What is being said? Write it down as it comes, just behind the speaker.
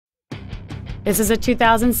This is a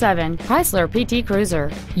 2007 Chrysler PT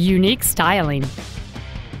Cruiser. Unique styling.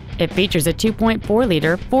 It features a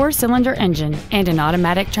 2.4-liter four-cylinder engine and an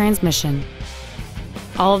automatic transmission.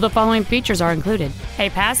 All of the following features are included: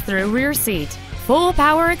 a pass-through rear seat, full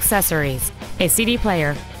power accessories, a CD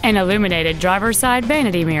player, an illuminated driver's side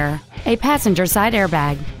vanity mirror, a passenger side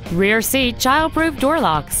airbag, rear seat child-proof door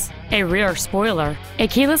locks, a rear spoiler, a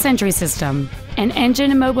keyless entry system, an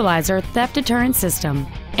engine immobilizer theft deterrent system,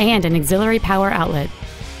 and an auxiliary power outlet.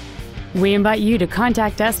 We invite you to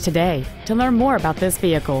contact us today to learn more about this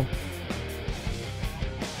vehicle.